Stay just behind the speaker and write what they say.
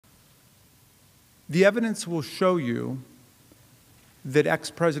The evidence will show you that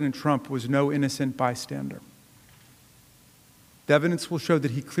ex-President Trump was no innocent bystander. The evidence will show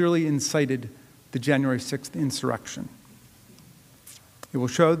that he clearly incited the January 6th insurrection. It will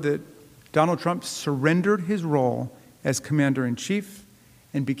show that Donald Trump surrendered his role as commander-in-chief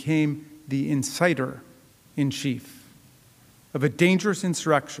and became the inciter-in-chief of a dangerous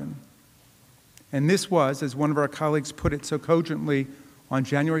insurrection. And this was, as one of our colleagues put it so cogently on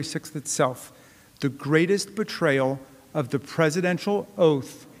January 6th itself, the greatest betrayal of the presidential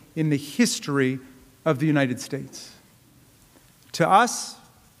oath in the history of the United States. To us,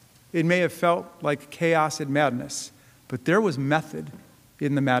 it may have felt like chaos and madness, but there was method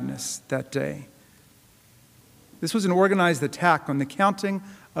in the madness that day. This was an organized attack on the counting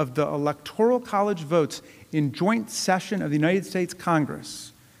of the Electoral College votes in joint session of the United States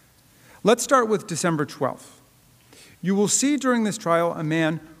Congress. Let's start with December 12th. You will see during this trial a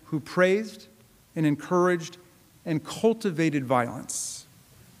man who praised and encouraged and cultivated violence.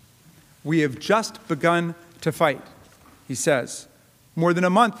 We have just begun to fight, he says, more than a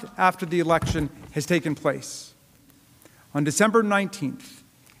month after the election has taken place. On December 19th,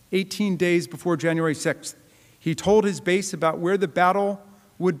 18 days before January 6th, he told his base about where the battle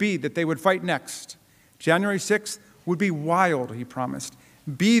would be that they would fight next. January 6th would be wild, he promised.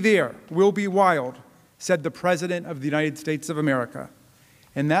 Be there, we'll be wild, said the President of the United States of America.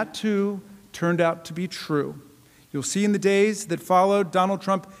 And that, too, turned out to be true. You'll see in the days that followed, Donald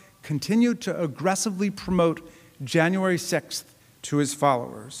Trump continued to aggressively promote January 6th to his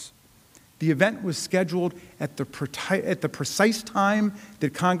followers. The event was scheduled at the precise time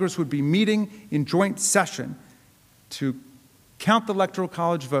that Congress would be meeting in joint session to count the Electoral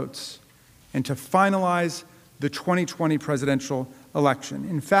College votes and to finalize the 2020 presidential election.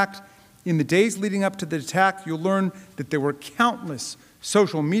 In fact, in the days leading up to the attack, you'll learn that there were countless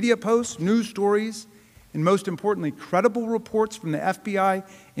social media posts, news stories, and most importantly, credible reports from the FBI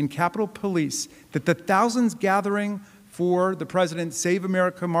and Capitol Police that the thousands gathering for the President's Save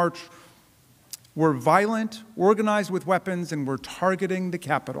America March were violent, organized with weapons, and were targeting the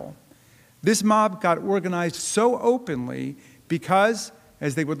Capitol. This mob got organized so openly because,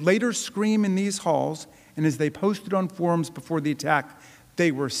 as they would later scream in these halls, and as they posted on forums before the attack,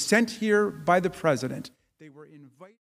 they were sent here by the President. They were invited.